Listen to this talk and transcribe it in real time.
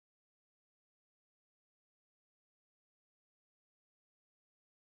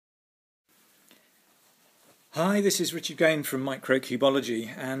Hi, this is Richard Gain from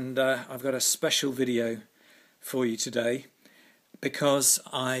Microcubology, and I've got a special video for you today because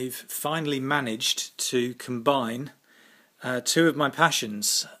I've finally managed to combine two of my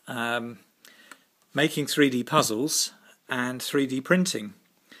passions, making 3D puzzles and 3D printing.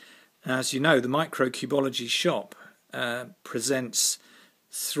 As you know, the Microcubology shop presents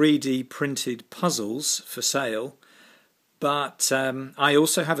 3D printed puzzles for sale, but I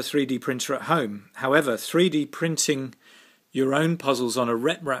also have a 3D printer at home. However, 3D printing your own puzzles on a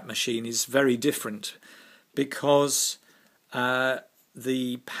RepRap machine is very different because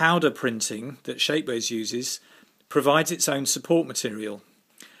the powder printing that Shapeways uses provides its own support material,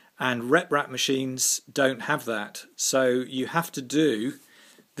 and RepRap machines don't have that. So you have to do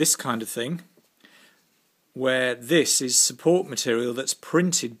this kind of thing, where this is support material that's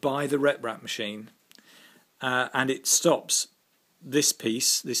printed by the RepRap machine. And it stops this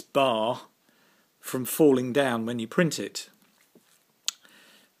piece, this bar, from falling down when you print it.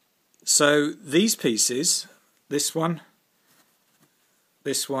 So these pieces, this one,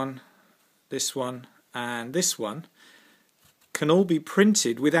 this one, this one, and this one, can all be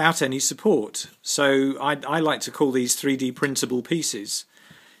printed without any support. So I like to call these 3D printable pieces.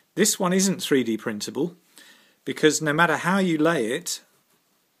 This one isn't 3D printable because no matter how you lay it,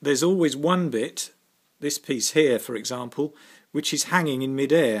 there's always one bit, this piece here for example, which is hanging in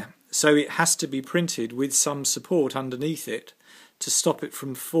mid-air, so it has to be printed with some support underneath it to stop it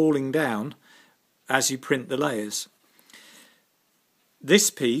from falling down as you print the layers. This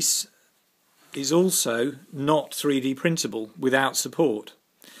piece is also not 3D printable without support,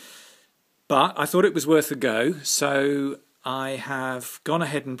 but I thought it was worth a go, so I have gone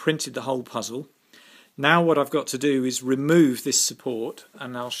ahead and printed the whole puzzle. Now what I've got to do is remove this support,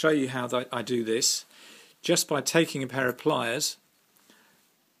 and I'll show you how I do this. Just by taking a pair of pliers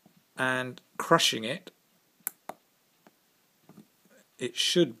and crushing it, it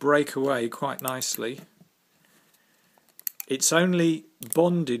should break away quite nicely. It's only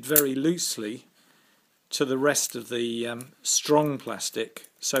bonded very loosely to the rest of the strong plastic,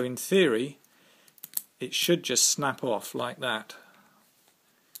 so in theory it should just snap off like that.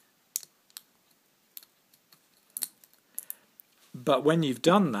 But when you've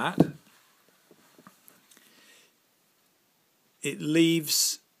done that, it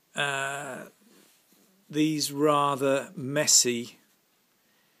leaves these rather messy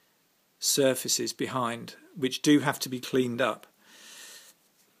surfaces behind, which do have to be cleaned up.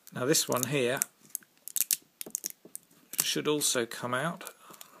 Now this one here should also come out.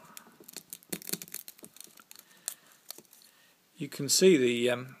 You can see the,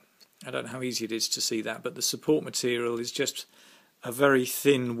 I don't know how easy it is to see that, but the support material is just a very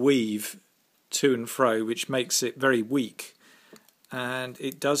thin weave to and fro, which makes it very weak. And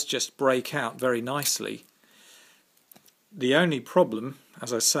it does just break out very nicely. The only problem,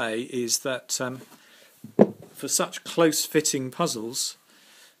 as I say, is that for such close-fitting puzzles,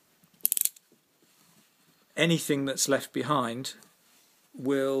 anything that's left behind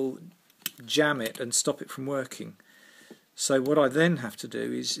will jam it and stop it from working. So what I then have to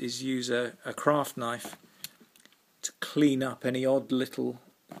do is use a craft knife to clean up any odd little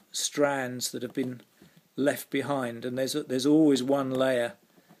strands that have been left behind, and there's always one layer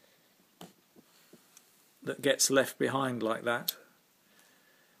that gets left behind like that.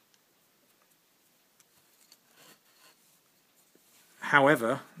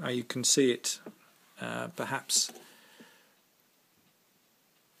 However, now you can see it perhaps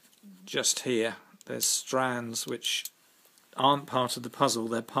just here, there's strands which aren't part of the puzzle,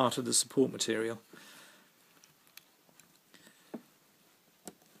 they're part of the support material.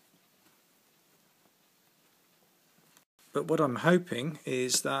 But what I'm hoping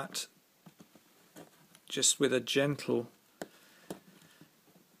is that just with a gentle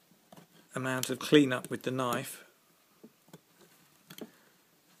amount of cleanup with the knife,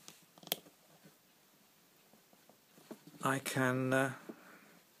 I can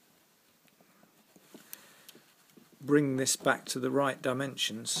bring this back to the right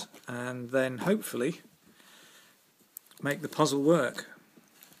dimensions and then hopefully make the puzzle work.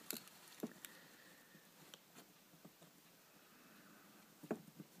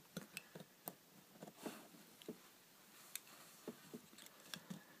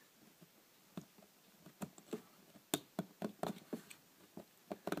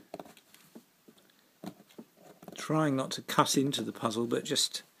 Trying not to cut into the puzzle, but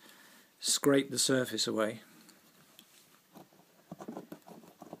just scrape the surface away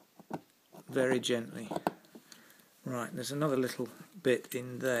very gently. Right, there's another little bit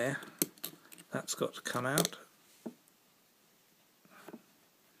in there that's got to come out.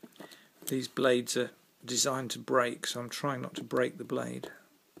 These blades are designed to break, so I'm trying not to break the blade.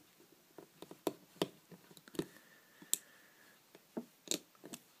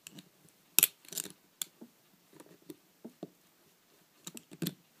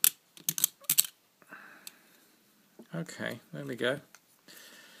 Okay, there we go.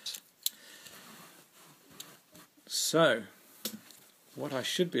 So, what I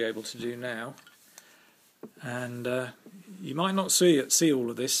should be able to do now, and you might not see all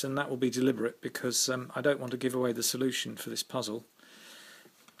of this, and that will be deliberate because I don't want to give away the solution for this puzzle,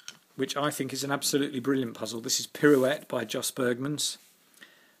 which I think is an absolutely brilliant puzzle. This is Pirouette by Jos Bergmans,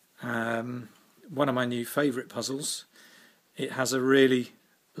 one of my new favourite puzzles. It has a really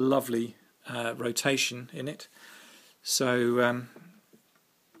lovely rotation in it. So,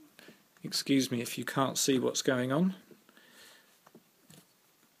 excuse me if you can't see what's going on,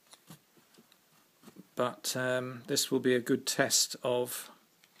 but this will be a good test of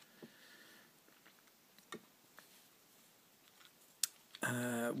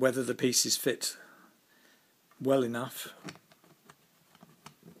whether the pieces fit well enough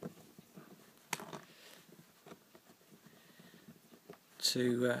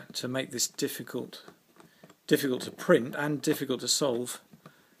to make this difficult to print and difficult to solve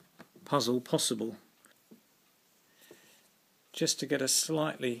puzzle possible. Just to get a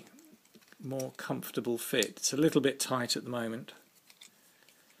slightly more comfortable fit. It's a little bit tight at the moment.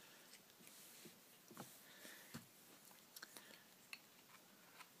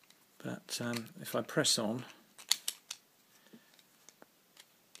 But if I press on,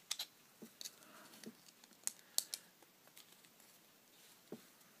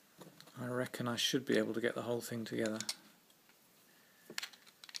 I reckon I should be able to get the whole thing together.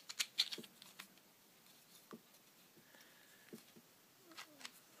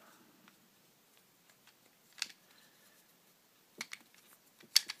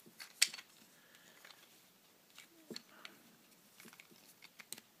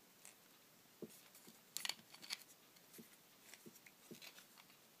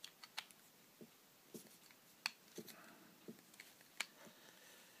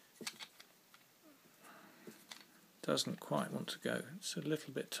 Doesn't quite want to go. It's a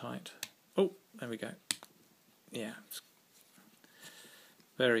little bit tight. Oh, there we go. Yeah, it's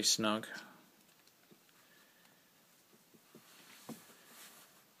very snug.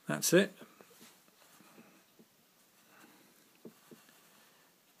 That's it.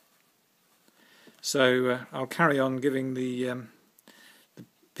 So I'll carry on giving the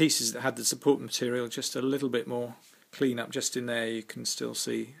pieces that had the support material just a little bit more clean up. Just in there you can still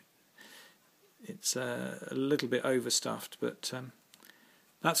see it's a little bit overstuffed, but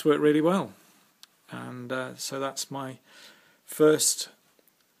that's worked really well. And so that's my first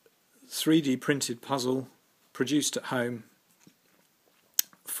 3D printed puzzle produced at home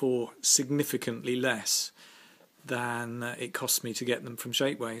for significantly less than it cost me to get them from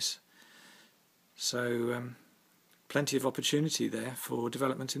Shapeways. So plenty of opportunity there for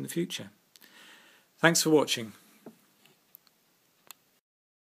development in the future. Thanks for watching.